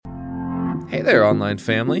Hey there, online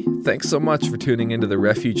family. Thanks so much for tuning into the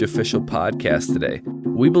Refuge Official podcast today.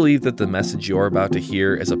 We believe that the message you're about to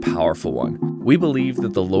hear is a powerful one. We believe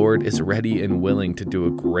that the Lord is ready and willing to do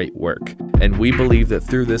a great work. And we believe that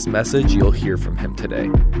through this message, you'll hear from Him today.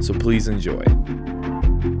 So please enjoy.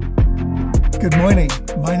 Good morning.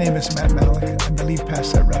 My name is Matt Malik. I'm the lead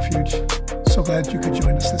pastor at Refuge. So glad you could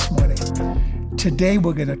join us this morning. Today,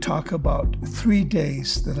 we're going to talk about 3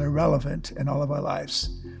 days that are relevant in all of our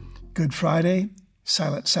lives. Good Friday,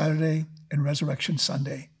 Silent Saturday, and Resurrection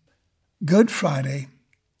Sunday. Good Friday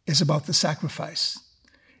is about the sacrifice.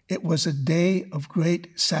 It was a day of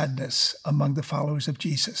great sadness among the followers of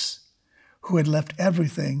Jesus, who had left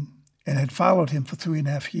everything and had followed Him for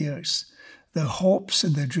 3.5 years. Their hopes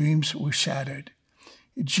and their dreams were shattered.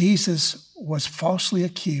 Jesus was falsely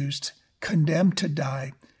accused, condemned to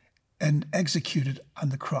die, and executed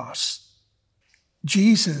on the cross.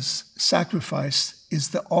 Jesus' sacrifice is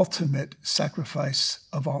the ultimate sacrifice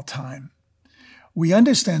of all time. We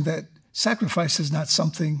understand that sacrifice is not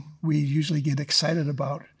something we usually get excited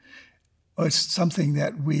about, or it's something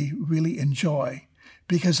that we really enjoy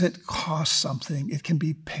because it costs something. It can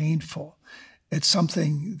be painful. It's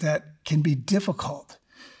something that can be difficult.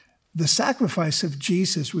 The sacrifice of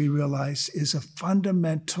Jesus, we realize, is a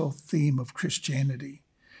fundamental theme of Christianity.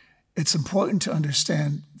 It's important to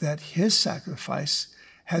understand that His sacrifice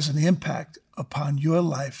has an impact upon your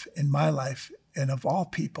life and my life and of all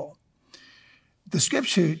people. The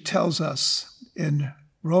scripture tells us in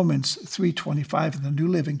Romans 3:25 in the New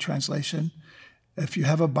Living Translation, if you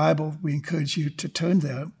have a Bible, we encourage you to turn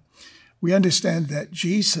there. We understand that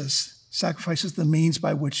Jesus sacrifices the means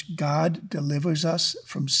by which God delivers us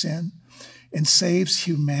from sin and saves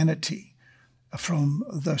humanity from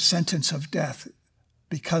the sentence of death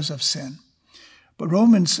because of sin. But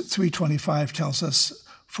Romans 3:25 tells us,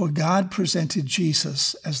 "For God presented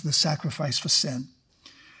Jesus as the sacrifice for sin."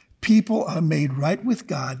 People are made right with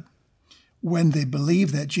God when they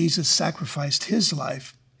believe that Jesus sacrificed His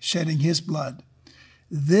life, shedding His blood.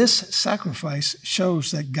 This sacrifice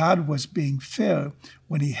shows that God was being fair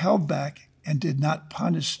when He held back and did not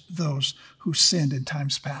punish those who sinned in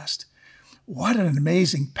times past. What an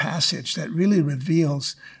amazing passage that really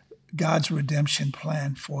reveals God's redemption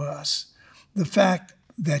plan for us. The fact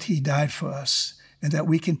that He died for us and that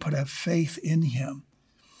we can put our faith in Him.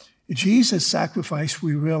 Jesus' sacrifice,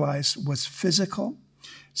 we realize, was physical,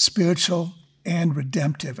 spiritual, and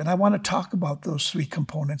redemptive. And I want to talk about those three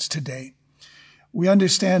components today. We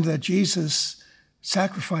understand that Jesus'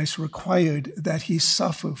 sacrifice required that He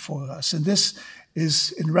suffer for us. And this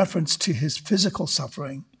is in reference to His physical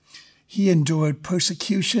suffering. He endured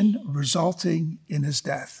persecution resulting in His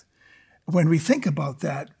death. When we think about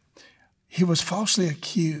that, He was falsely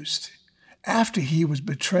accused after He was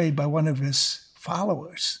betrayed by one of His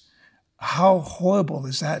followers. How horrible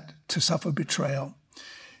is that, to suffer betrayal?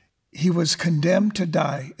 He was condemned to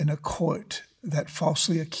die in a court that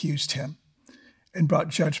falsely accused Him and brought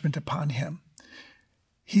judgment upon Him.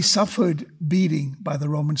 He suffered beating by the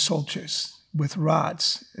Roman soldiers with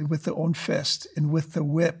rods, and with their own fist, and with the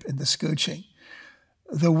whip and the scourging.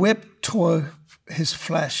 The whip tore His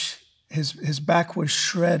flesh. His back was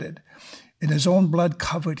shredded, and His own blood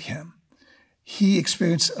covered Him. He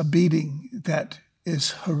experienced a beating that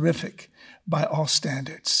is horrific by all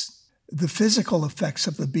standards. The physical effects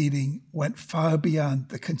of the beating went far beyond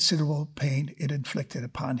the considerable pain it inflicted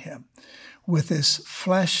upon Him. With His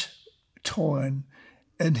flesh torn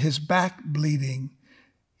and His back bleeding,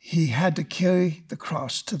 He had to carry the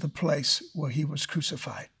cross to the place where He was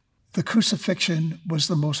crucified. The crucifixion was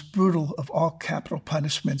the most brutal of all capital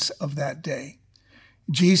punishments of that day.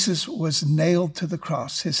 Jesus was nailed to the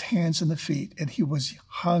cross, His hands and the feet, and He was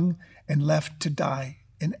hung and left to die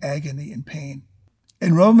in agony and pain.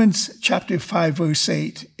 In Romans chapter 5, verse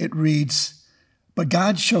 8, it reads, "But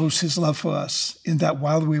God shows His love for us in that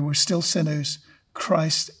while we were still sinners,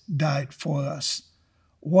 Christ died for us."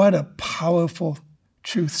 What a powerful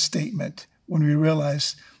truth statement when we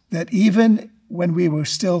realize that even when we were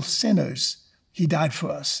still sinners, He died for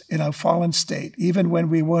us in our fallen state. Even when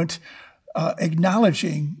we weren't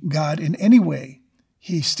acknowledging God in any way,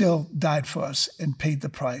 He still died for us and paid the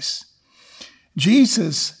price.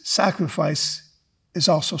 Jesus' sacrifice is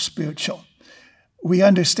also spiritual. We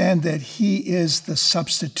understand that He is the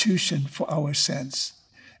substitution for our sins.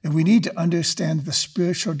 And we need to understand the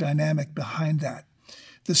spiritual dynamic behind that.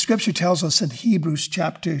 The scripture tells us in Hebrews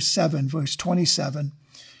chapter 7, verse 27,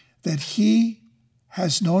 that He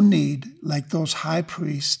has no need, like those high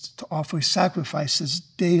priests, to offer sacrifices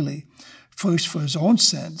daily, first for His own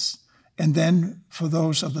sins, and then for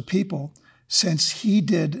those of the people, since He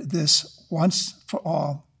did this once for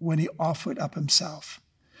all when he offered up himself.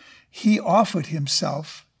 He offered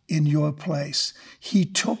himself in your place. He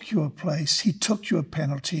took your place. He took your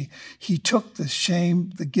penalty. He took the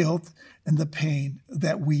shame, the guilt, and the pain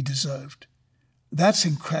that we deserved. That's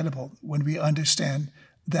incredible when we understand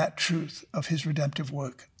that truth of his redemptive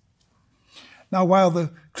work. Now, while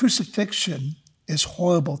the crucifixion is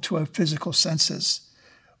horrible to our physical senses,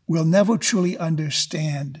 we'll never truly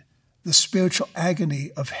understand the spiritual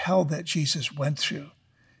agony of hell that Jesus went through,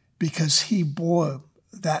 because he bore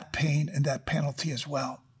that pain and that penalty as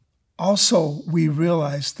well. Also, we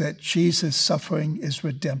realize that Jesus' suffering is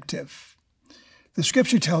redemptive. The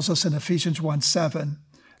scripture tells us in Ephesians 1:7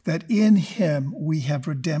 that in him we have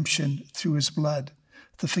redemption through his blood,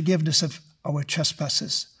 the forgiveness of our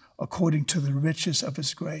trespasses, according to the riches of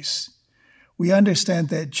his grace. We understand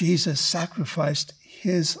that Jesus sacrificed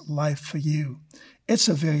his life for you. It's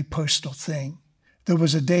a very personal thing. There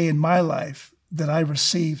was a day in my life that I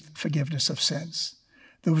received forgiveness of sins.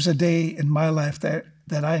 There was a day in my life that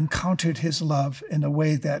I encountered his love in a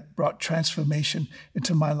way that brought transformation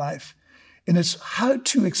into my life. And it's hard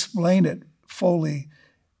to explain it fully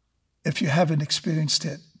if you haven't experienced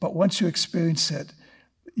it. But once you experience it,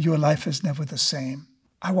 your life is never the same.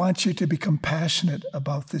 I want you to be compassionate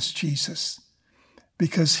about this Jesus,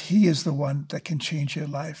 because he is the one that can change your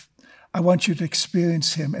life. I want you to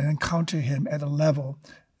experience him and encounter him at a level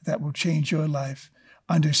that will change your life,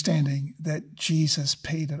 understanding that Jesus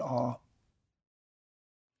paid it all.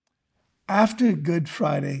 After Good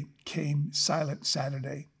Friday came Silent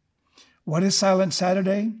Saturday. What is Silent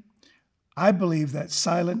Saturday? I believe that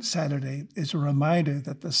Silent Saturday is a reminder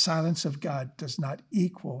that the silence of God does not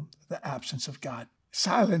equal the absence of God.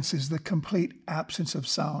 Silence is the complete absence of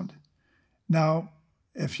sound. Now,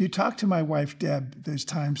 if you talk to my wife, Deb, there's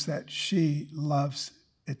times that she loves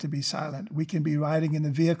it to be silent. We can be riding in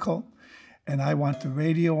the vehicle, and I want the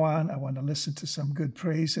radio on. I want to listen to some good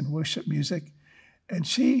praise and worship music. And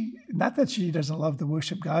she, not that she doesn't love to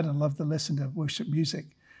worship God and love to listen to worship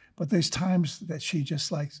music, but there's times that she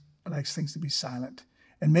just likes things to be silent.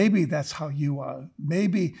 And maybe that's how you are.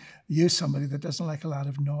 Maybe you're somebody that doesn't like a lot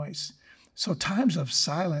of noise. So times of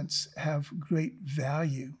silence have great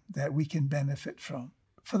value that we can benefit from.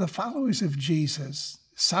 For the followers of Jesus,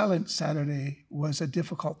 Silent Saturday was a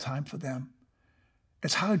difficult time for them.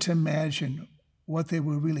 It's hard to imagine what they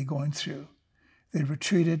were really going through. They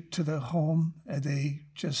retreated to their home, and they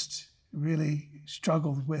just really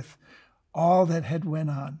struggled with all that had went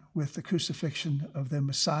on with the crucifixion of their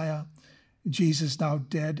Messiah, Jesus now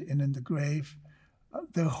dead and in the grave.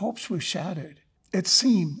 Their hopes were shattered. It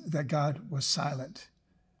seemed that God was silent.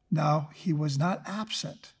 Now, he was not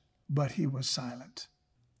absent, but he was silent.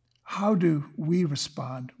 How do we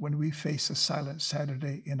respond when we face a silent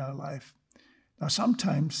Saturday in our life? Now,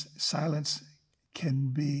 sometimes silence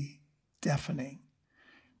can be deafening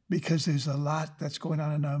because there's a lot that's going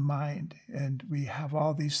on in our mind, and we have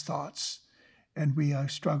all these thoughts, and we are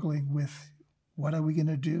struggling with what are we going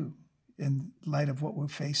to do in light of what we're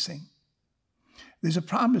facing. There's a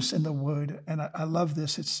promise in the Word, and I love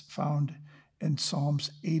this. It's found in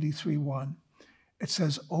Psalms 83:1. It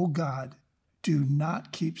says, "O God, do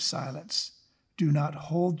not keep silence. Do not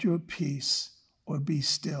hold your peace or be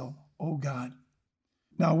still, O God."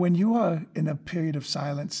 Now, when you are in a period of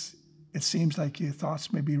silence, it seems like your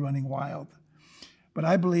thoughts may be running wild. But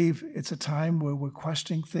I believe it's a time where we're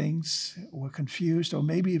questioning things, we're confused, or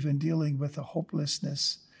maybe even dealing with a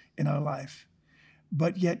hopelessness in our life.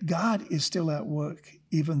 But yet God is still at work,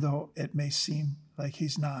 even though it may seem like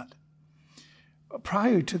he's not.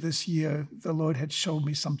 Prior to this year, the Lord had showed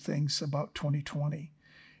me some things about 2020.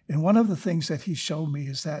 And one of the things that he showed me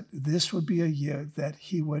is that this would be a year that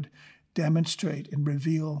he would demonstrate and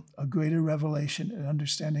reveal a greater revelation and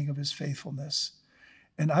understanding of his faithfulness.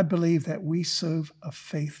 And I believe that we serve a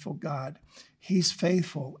faithful God. He's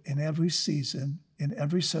faithful in every season, in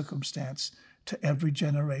every circumstance, to every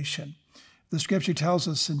generation. The scripture tells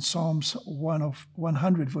us in Psalms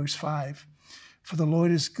 100, verse 5, "For the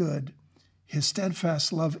Lord is good, his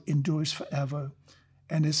steadfast love endures forever,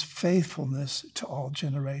 and his faithfulness to all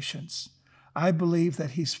generations." I believe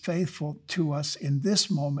that he's faithful to us in this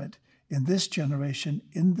moment, in this generation,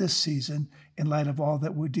 in this season, in light of all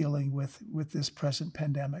that we're dealing with this present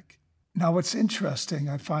pandemic. Now, what's interesting,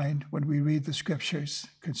 I find, when we read the scriptures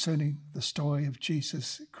concerning the story of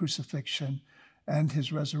Jesus' crucifixion and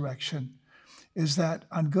his resurrection, is that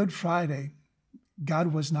on Good Friday, God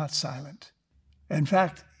was not silent. In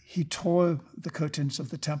fact, he tore the curtains of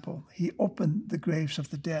the temple. He opened the graves of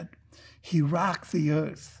the dead. He rocked the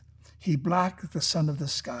earth. He blocked the sun of the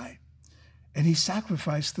sky. And he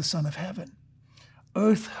sacrificed the Son of Heaven.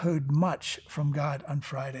 Earth heard much from God on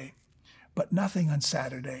Friday, but nothing on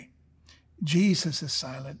Saturday. Jesus is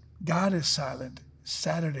silent. God is silent.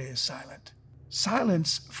 Saturday is silent.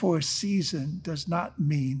 Silence for a season does not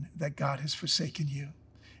mean that God has forsaken you.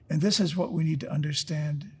 And this is what we need to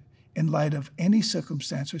understand in light of any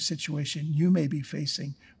circumstance or situation you may be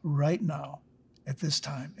facing right now, at this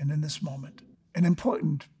time and in this moment. An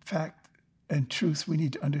important fact and truth we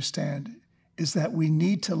need to understand is that we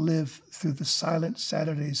need to live through the silent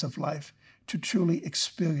Saturdays of life to truly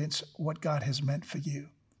experience what God has meant for you.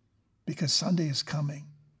 Because Sunday is coming,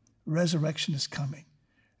 resurrection is coming,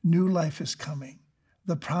 new life is coming.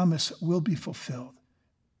 The promise will be fulfilled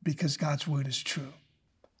because God's word is true.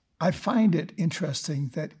 I find it interesting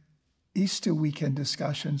that Easter weekend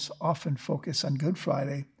discussions often focus on Good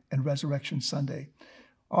Friday and Resurrection Sunday.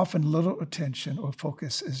 Often little attention or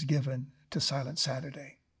focus is given to Silent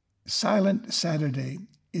Saturday. Silent Saturday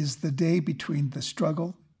is the day between the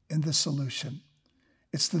struggle and the solution.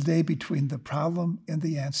 It's the day between the problem and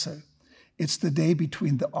the answer. It's the day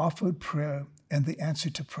between the offered prayer and the answer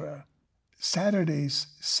to prayer. Saturday's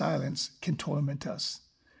silence can torment us.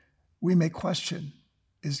 We may question,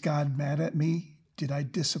 is God mad at me? Did I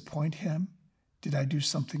disappoint him? Did I do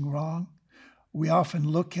something wrong? We often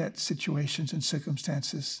look at situations and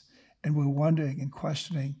circumstances and we're wondering and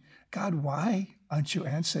questioning, God, why aren't you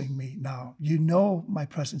answering me now? You know my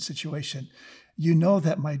present situation. You know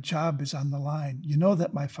that my job is on the line. You know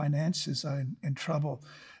that my finances are in trouble.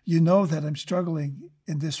 You know that I'm struggling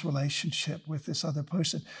in this relationship with this other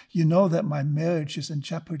person. You know that my marriage is in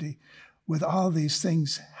jeopardy. With all these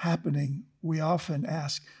things happening, we often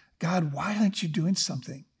ask, God, why aren't you doing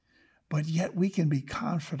something? But yet we can be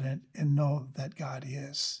confident and know that God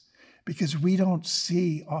is, because we don't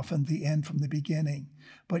see often the end from the beginning,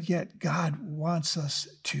 but yet God wants us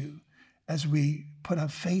to, as we put our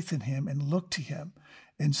faith in him and look to him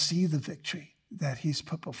and see the victory that he's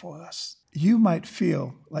put before us. You might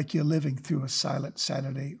feel like you're living through a silent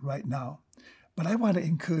Saturday right now, but I want to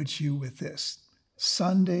encourage you with this.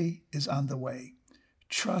 Sunday is on the way.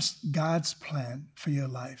 Trust God's plan for your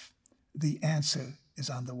life. The answer is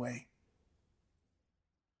on the way.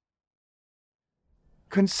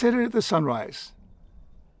 Consider the sunrise.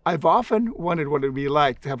 I've often wondered what it would be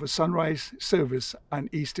like to have a sunrise service on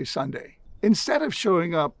Easter Sunday. Instead of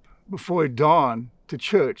showing up before dawn to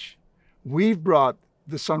church, we've brought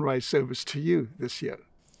the sunrise service to you this year.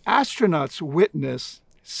 Astronauts witness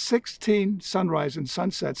 16 sunrise and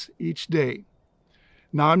sunsets each day.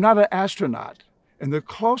 Now, I'm not an astronaut, and the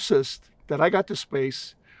closest that I got to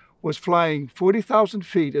space was flying 40,000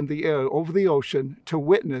 feet in the air over the ocean to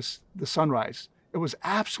witness the sunrise. It was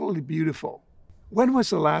absolutely beautiful. When was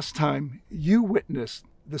the last time you witnessed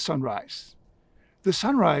the sunrise? The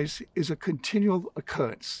sunrise is a continual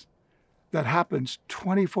occurrence that happens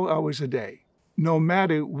 24 hours a day. No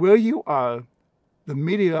matter where you are, the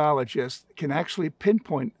meteorologist can actually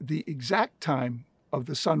pinpoint the exact time of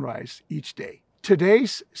the sunrise each day.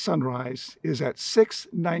 Today's sunrise is at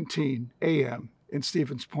 6:19 a.m. in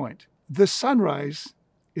Stevens Point. The sunrise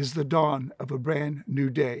is the dawn of a brand new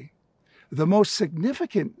day. The most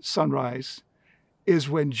significant sunrise is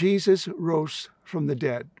when Jesus rose from the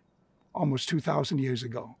dead almost 2,000 years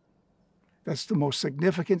ago. That's the most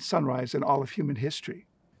significant sunrise in all of human history.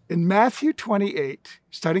 In Matthew 28,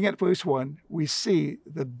 starting at verse 1, we see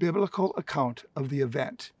the biblical account of the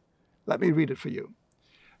event. Let me read it for you.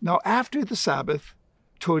 Now, after the Sabbath,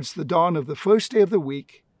 towards the dawn of the first day of the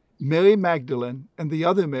week, Mary Magdalene and the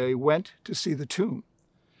other Mary went to see the tomb.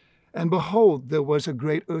 And behold, there was a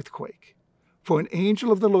great earthquake. For an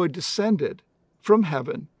angel of the Lord descended from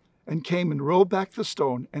heaven and came and rolled back the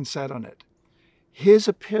stone and sat on it. His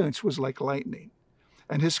appearance was like lightning,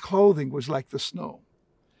 and his clothing was like the snow.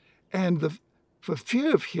 And for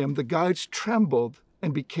fear of him, the guards trembled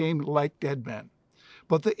and became like dead men.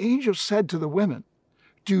 But the angel said to the women,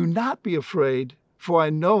 "Do not be afraid, for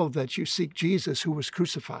I know that you seek Jesus who was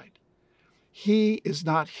crucified. He is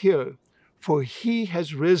not here, for he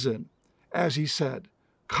has risen, as he said.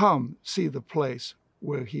 Come, see the place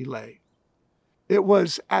where he lay." It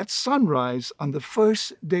was at sunrise on the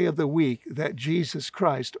first day of the week that Jesus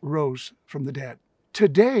Christ rose from the dead.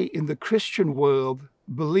 Today in the Christian world,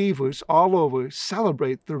 believers all over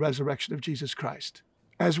celebrate the resurrection of Jesus Christ.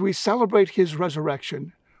 As we celebrate his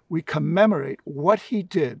resurrection, we commemorate what he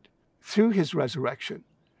did through his resurrection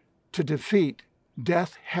to defeat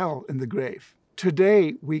death, hell, and the grave.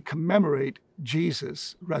 Today, we commemorate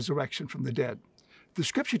Jesus' resurrection from the dead. The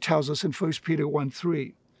scripture tells us in 1 Peter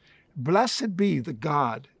 1:3, "Blessed be the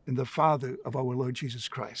God and the Father of our Lord Jesus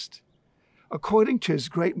Christ. According to his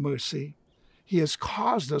great mercy, he has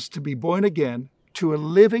caused us to be born again to a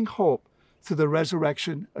living hope through the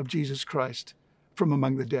resurrection of Jesus Christ from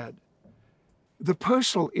among the dead. The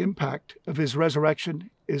personal impact of his resurrection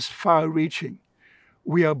is far-reaching.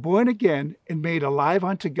 We are born again and made alive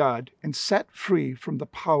unto God and set free from the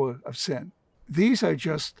power of sin. These are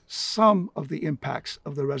just some of the impacts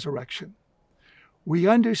of the resurrection. We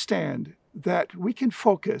understand that we can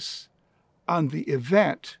focus on the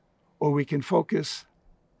event or we can focus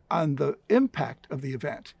on the impact of the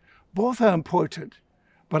event. Both are important,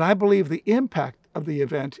 but I believe the impact of the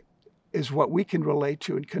event is what we can relate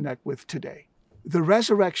to and connect with today. The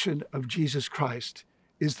resurrection of Jesus Christ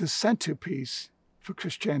is the centerpiece for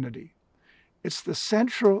Christianity. It's the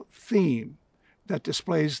central theme that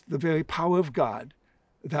displays the very power of God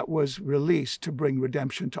that was released to bring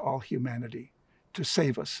redemption to all humanity, to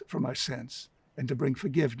save us from our sins, and to bring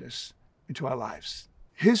forgiveness into our lives.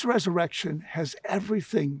 His resurrection has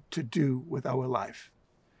everything to do with our life.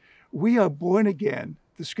 We are born again,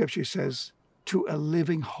 the scripture says, to a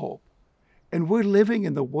living hope. And we're living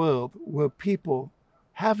in the world where people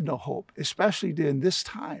have no hope, especially during this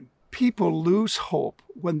time. People lose hope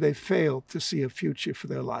when they fail to see a future for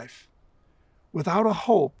their life. Without a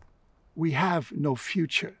hope, we have no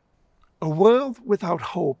future. A world without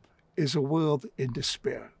hope is a world in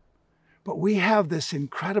despair. But we have this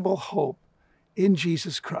incredible hope in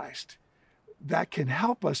Jesus Christ that can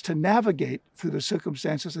help us to navigate through the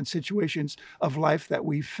circumstances and situations of life that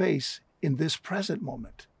we face in this present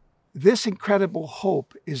moment. This incredible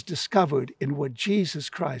hope is discovered in what Jesus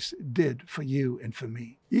Christ did for you and for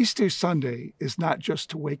me. Easter Sunday is not just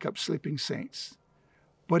to wake up sleeping saints,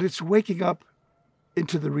 but it's waking up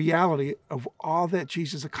into the reality of all that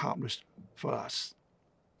Jesus accomplished for us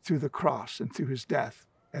through the cross and through his death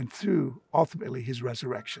and through, ultimately, his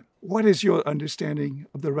resurrection. What is your understanding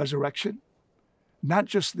of the resurrection? Not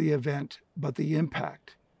just the event, but the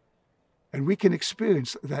impact. And we can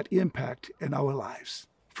experience that impact in our lives.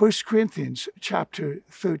 1 Corinthians chapter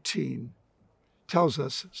 13 tells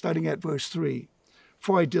us, starting at verse 3,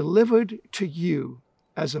 "For I delivered to you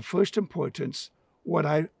as of first importance what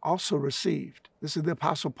I also received." This is the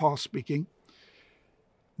Apostle Paul speaking.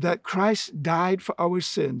 "That Christ died for our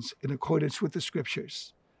sins in accordance with the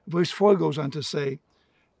Scriptures." Verse 4 goes on to say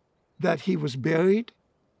that he was buried,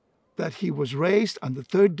 that he was raised on the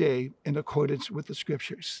third day in accordance with the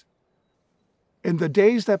Scriptures. In the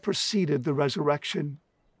days that preceded the resurrection,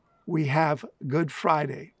 we have Good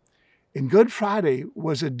Friday. And Good Friday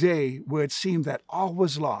was a day where it seemed that all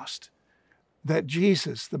was lost, that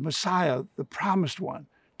Jesus, the Messiah, the promised one,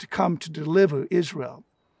 to come to deliver Israel,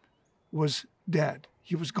 was dead.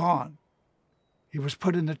 He was gone. He was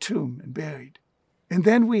put in a tomb and buried. And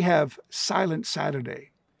then we have Silent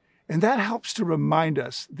Saturday. And that helps to remind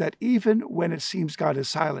us that even when it seems God is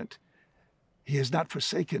silent, he has not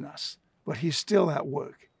forsaken us, but he's still at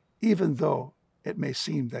work, even though it may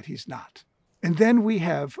seem that he's not. And then we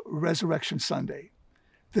have Resurrection Sunday,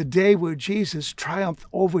 the day where Jesus triumphed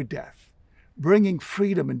over death, bringing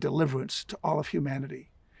freedom and deliverance to all of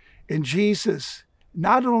humanity. And Jesus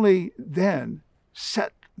not only then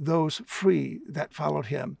set those free that followed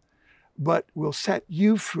him, but will set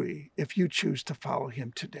you free if you choose to follow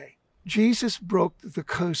him today. Jesus broke the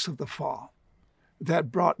curse of the fall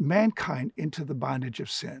that brought mankind into the bondage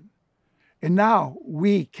of sin. And now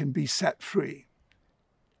we can be set free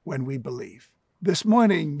when we believe. This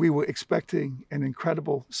morning, we were expecting an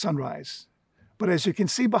incredible sunrise. But as you can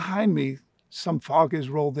see behind me, some fog has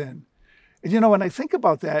rolled in. And when I think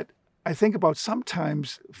about that, I think about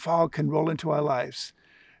sometimes fog can roll into our lives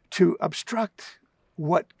to obstruct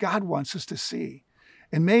what God wants us to see.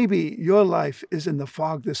 And maybe your life is in the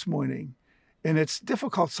fog this morning. And it's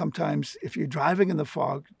difficult sometimes if you're driving in the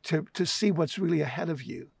fog to see what's really ahead of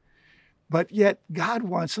you. But yet God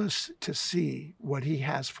wants us to see what he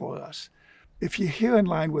has for us. If you're here in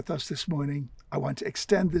line with us this morning, I want to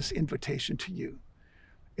extend this invitation to you.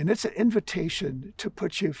 And it's an invitation to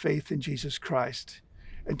put your faith in Jesus Christ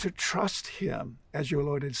and to trust him as your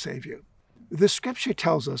Lord and Savior. The scripture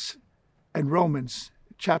tells us in Romans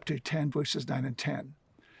chapter 10, verses 9 and 10,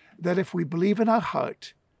 that if we believe in our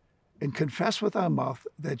heart and confess with our mouth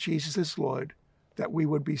that Jesus is Lord, that we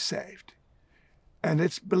would be saved. And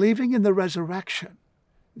it's believing in the resurrection,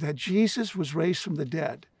 that Jesus was raised from the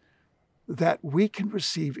dead, that we can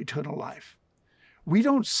receive eternal life. We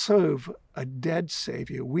don't serve a dead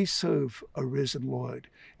Savior. We serve a risen Lord.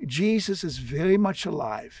 Jesus is very much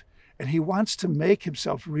alive, and he wants to make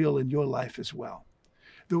himself real in your life as well.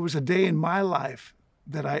 There was a day in my life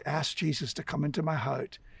that I asked Jesus to come into my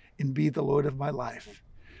heart and be the Lord of my life.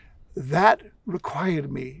 That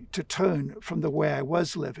required me to turn from the way I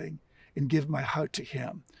was living and give my heart to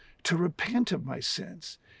him, to repent of my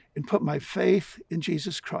sins and put my faith in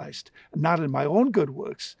Jesus Christ, not in my own good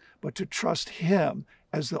works, but to trust him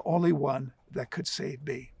as the only one that could save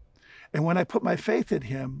me. And when I put my faith in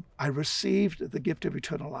him, I received the gift of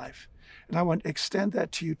eternal life. And I want to extend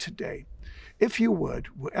that to you today. If you would,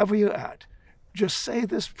 wherever you're at, just say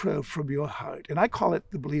this prayer from your heart. And I call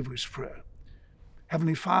it the believer's prayer.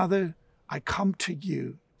 Heavenly Father, I come to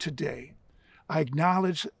you today. I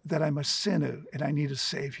acknowledge that I'm a sinner and I need a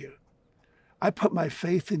Savior. I put my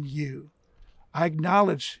faith in you. I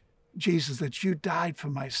acknowledge, Jesus, that you died for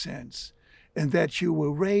my sins and that you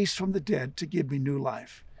were raised from the dead to give me new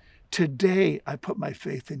life. Today, I put my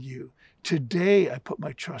faith in you. Today, I put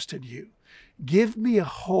my trust in you. Give me a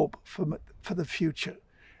hope for the future.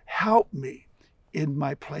 Help me in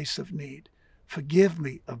my place of need. Forgive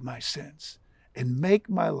me of my sins and make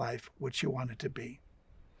my life what you want it to be.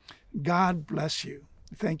 God bless you.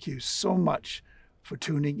 Thank you so much for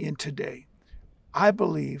tuning in today. I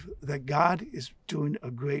believe that God is doing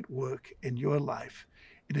a great work in your life.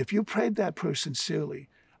 And if you prayed that prayer sincerely,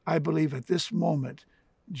 I believe at this moment,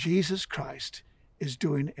 Jesus Christ is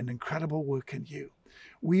doing an incredible work in you.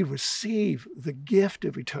 We receive the gift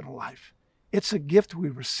of eternal life. It's a gift we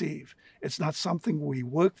receive. It's not something we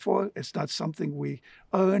work for. It's not something we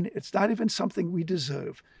earn. It's not even something we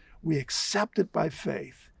deserve. We accept it by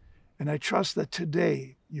faith. And I trust that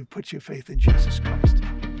today you put your faith in Jesus Christ.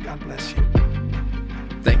 God bless you.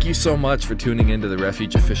 Thank you so much for tuning into the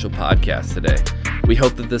Refuge Official Podcast today. We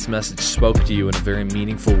hope that this message spoke to you in a very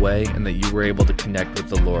meaningful way and that you were able to connect with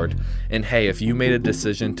the Lord. And hey, if you made a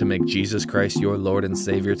decision to make Jesus Christ your Lord and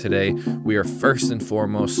Savior today, we are first and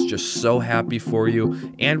foremost just so happy for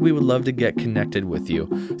you, and we would love to get connected with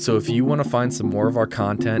you. So if you want to find some more of our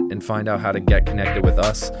content and find out how to get connected with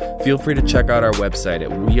us, feel free to check out our website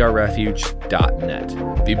at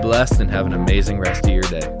wearerefuge.net. Be blessed and have an amazing rest of your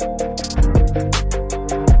day.